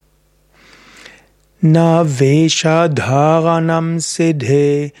Na Vesha-dharanam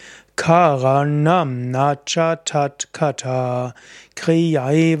siddhe karanam nacha tat kata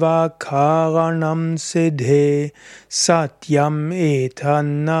kriyaiva karanam siddhe satyam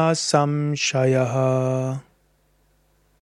etanna samshayaha.